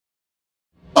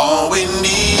All we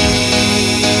need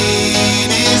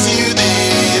is you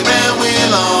there, and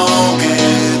we'll all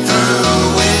get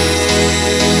through it.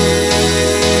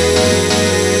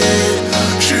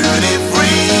 Shooting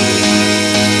free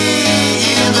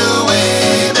in the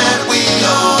way that we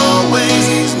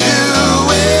always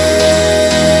knew it.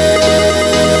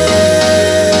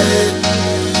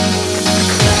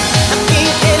 I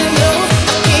can't get enough,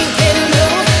 I can't get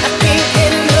enough, I can't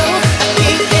get enough, I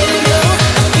can't get enough,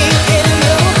 I can't get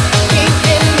enough, I can't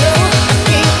get enough, I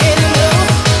can't get enough.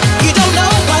 You don't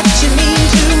know what you mean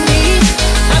to me.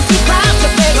 I'm too proud to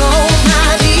beg on my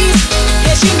knees.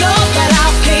 Yes, you know that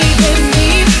I'll cave and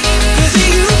leave. 'Cause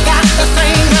you got the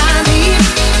thing I need.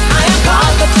 I am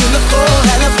caught between the coal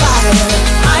and the fire.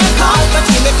 I am caught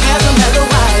between the chasm and the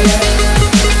wire.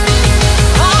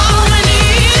 All I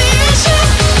need is you.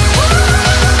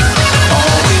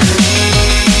 All we need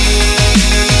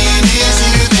is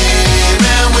you there,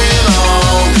 and we'll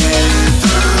all get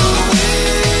through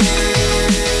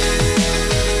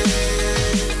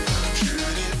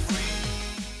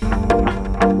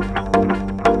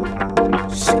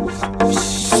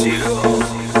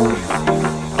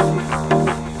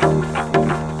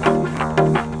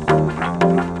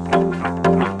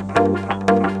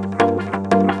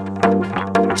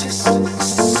Just so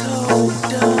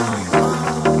dumb.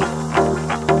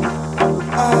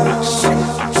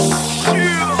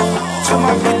 To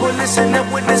my people, listen and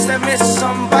witness and miss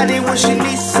somebody. Wish you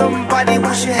need somebody,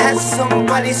 wish you had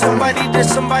somebody.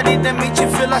 Somebody that made you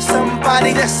feel like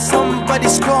somebody. That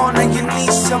somebody's gone and you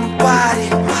need somebody.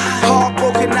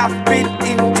 Heartbroken, I've been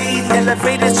indeed.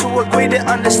 Elevated to a greater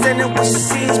understanding, which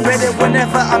seems better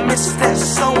whenever I miss that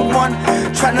someone.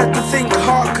 Try not to think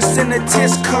hard, cause then the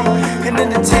tears come. And then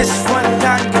the tears run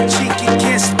down your cheek, you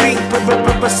can't speak.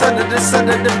 But sudden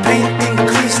the pain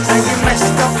increased. Now you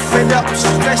messed up, fed up,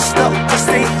 stressed up. Cause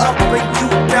they up and you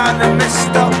down and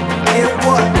messed up. Yeah,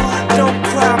 what? Don't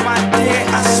cry, my dear.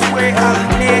 I swear I'm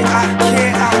near, I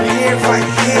care, I'm here, right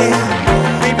here.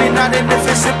 Maybe not in the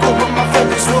physical, but my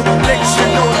focus will let you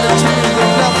know that you need the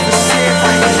love is here,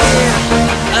 right here.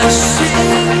 I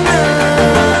sing now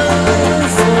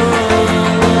for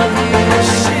all of you.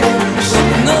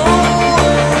 No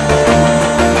one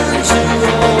to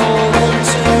hold on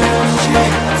to.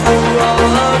 For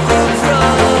all of the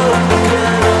broken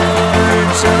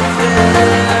hearts out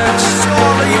there. It's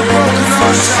all of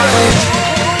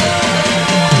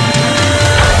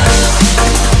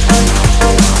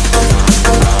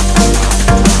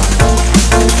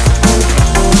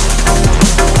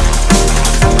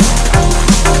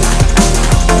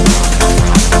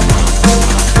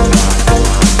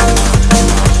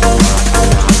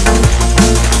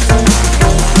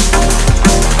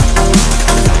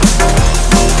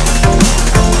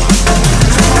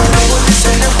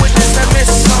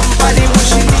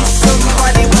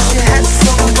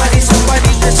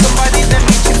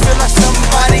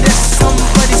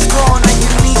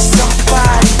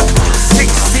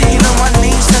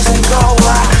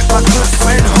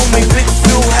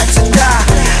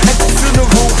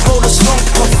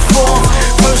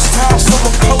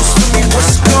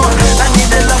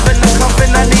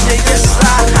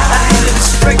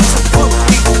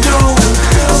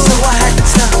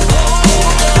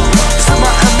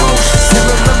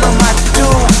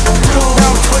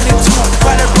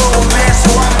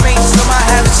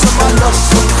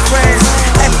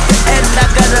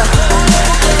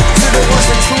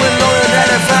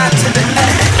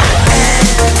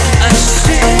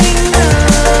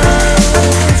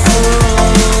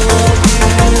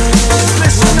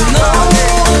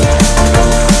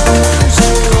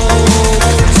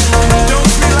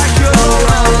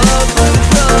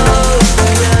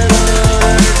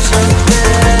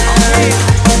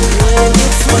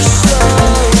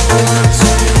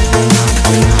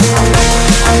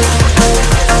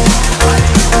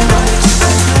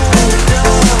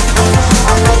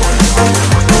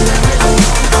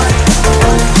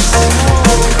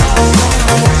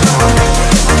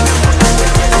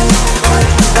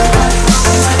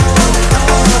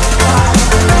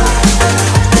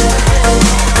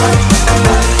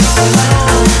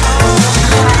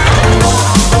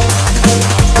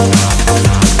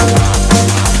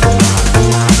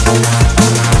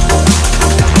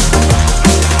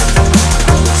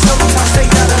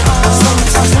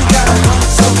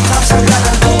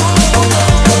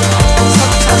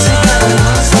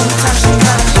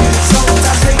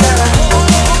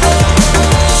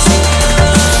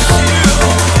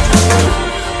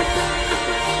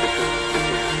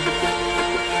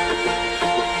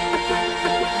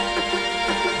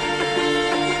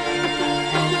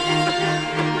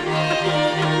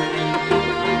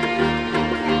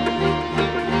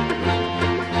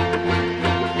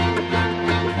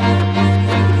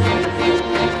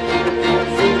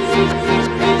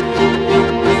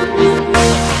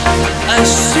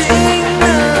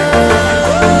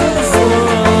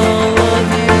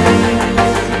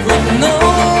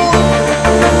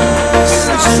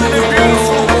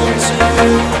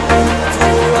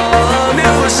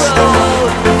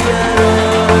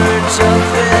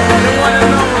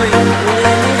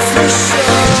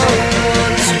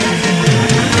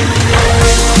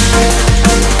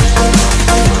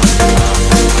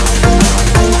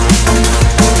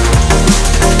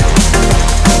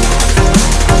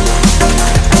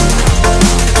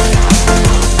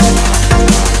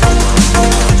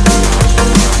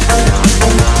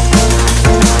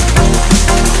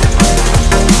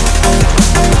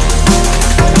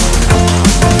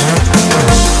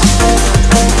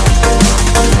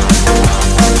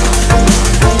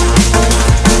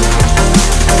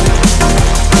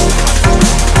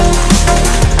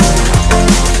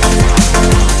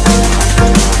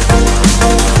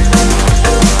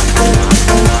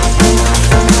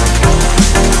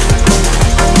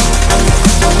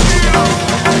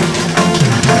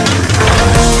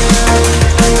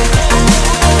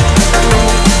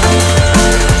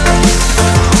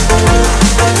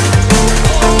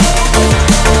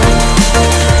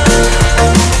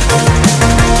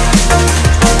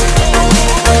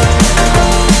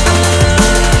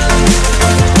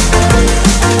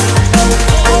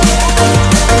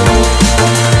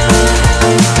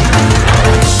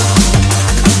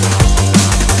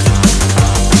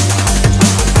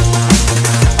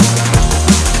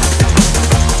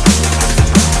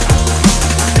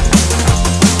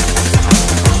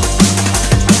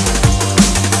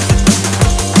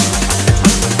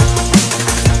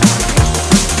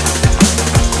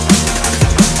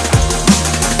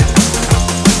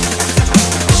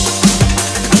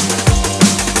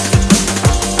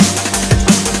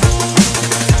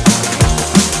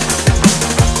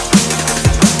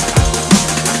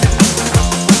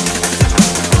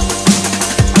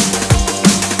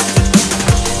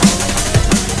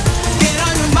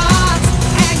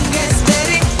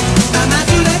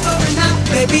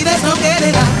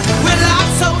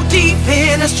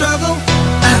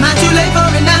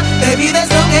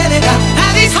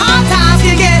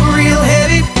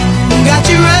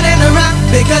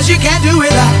 'cause you can't do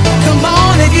without.